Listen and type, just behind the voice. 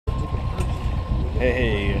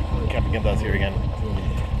Hey, Captain Gindas here again.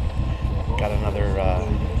 Got another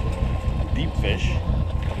deep fish.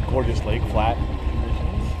 Gorgeous lake, flat.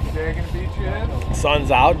 They're gonna beat you in?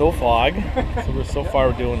 Sun's out, no fog. So far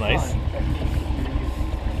we're doing nice.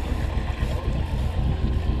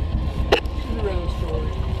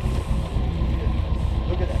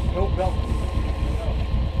 Look at that, no belt.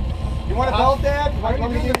 You want a belt, Dad? How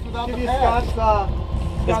can you do this without the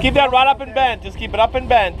pad? Just keep that rod up and bent. Just keep it up and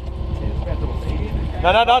bent.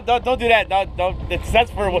 No, don't do that. Don't. That's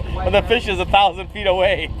for when the fish is 1,000 feet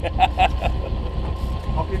away.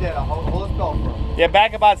 Help your dad. Hold his belt for him. Yeah,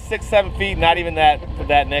 back about 6-7 feet. Not even that for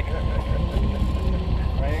that, Nick.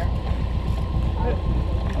 Right here.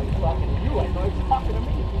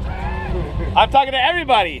 I'm talking to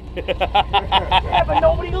everybody. Yeah, but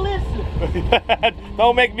nobody listens.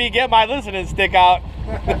 Don't make me get my listening stick out.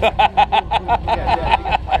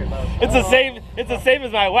 It's the same. It's the same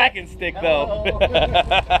as my whacking stick, though.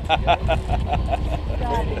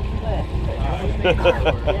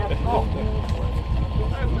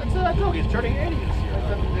 I told you he's turning 80 this year.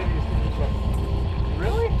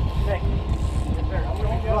 Really? Thank you.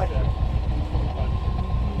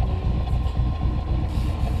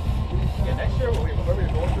 Yeah, next year when we're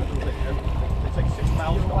going through, it's like 6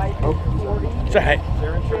 miles. It's all right.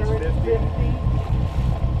 Darren turns 50.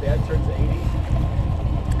 Dad turns 80.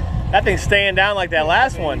 That thing's staying down like that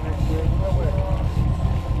last one.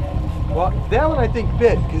 Well, that one I think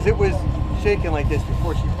bit because it was shaking like this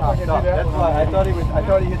before she popped up. That's why I thought he was. I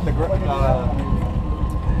thought he hit the.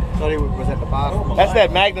 Thought he was at the bottom. That's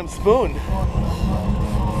that Magnum spoon.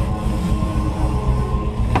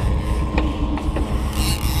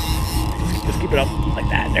 Just keep it up like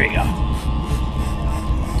that. There you go.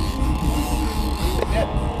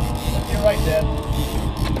 You're right, Dad.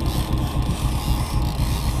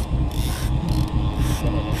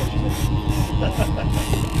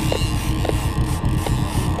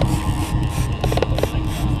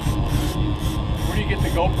 Where do you get the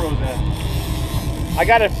GoPros at? I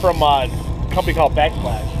got it from a company called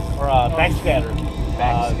Backsplash or Backscatter.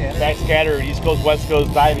 Backscatter, East Coast, West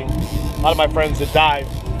Coast diving. A lot of my friends that dive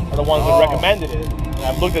are the ones that recommended it. And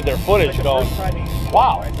I've looked at their footage going,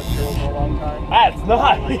 wow, that's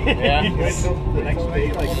nice. Yeah. The next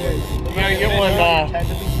day, like, You gotta get one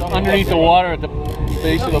underneath the water at the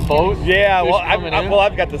base of the boat. Yeah, well, coming in.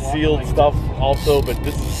 I've got the sealed stuff also, but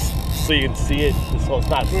this is so you can see it, so it's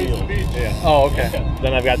not sealed. Yeah. Oh, okay.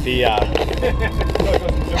 Then I've got the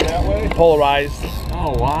that way? polarized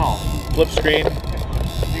Oh, wow. flip screen.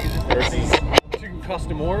 You can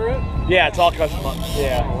custom order it? Yeah, it's all custom.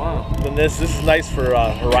 Yeah. Oh, wow. Then this is nice for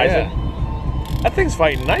Horizon. Yeah. That thing's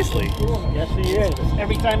fighting nicely. Yes, he is.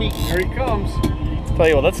 Every time he... Here he comes. Tell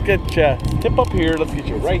you what, let's get you tip up here. Let's get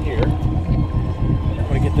you right here. I'm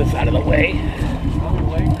gonna get this out of the way.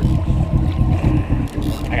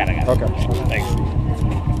 I got it. Okay. Thanks.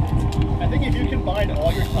 I think if you combine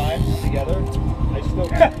all your times together, I still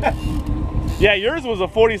Yeah, yours was a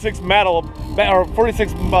 46 minute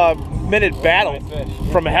battle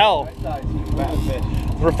from hell.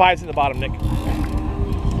 Number 5's in the bottom, Nick.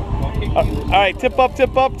 All right, tip up.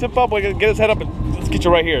 We're gonna get his head up and let's get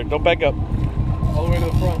you right here. Don't back up. all the way to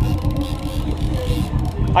the front.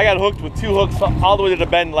 I got hooked with 2 hooks all the way to the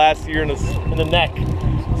bend last year in the neck.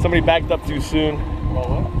 Somebody backed up too soon. Well,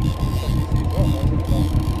 what?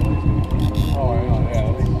 Oh,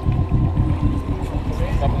 yeah.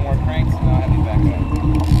 Couple more cranks and I'll have you back up.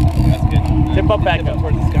 That's good. Tip up, back up.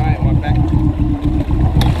 Towards the sky and one back.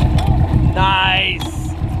 Nice.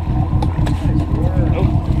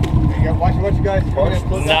 Watch you guys coming in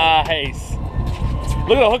close. Nice.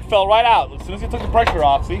 Look at the hook fell right out. As soon as you took the pressure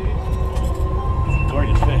off, see?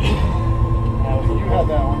 Gorgeous fish. You had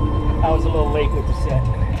that one. I was a little late with the set.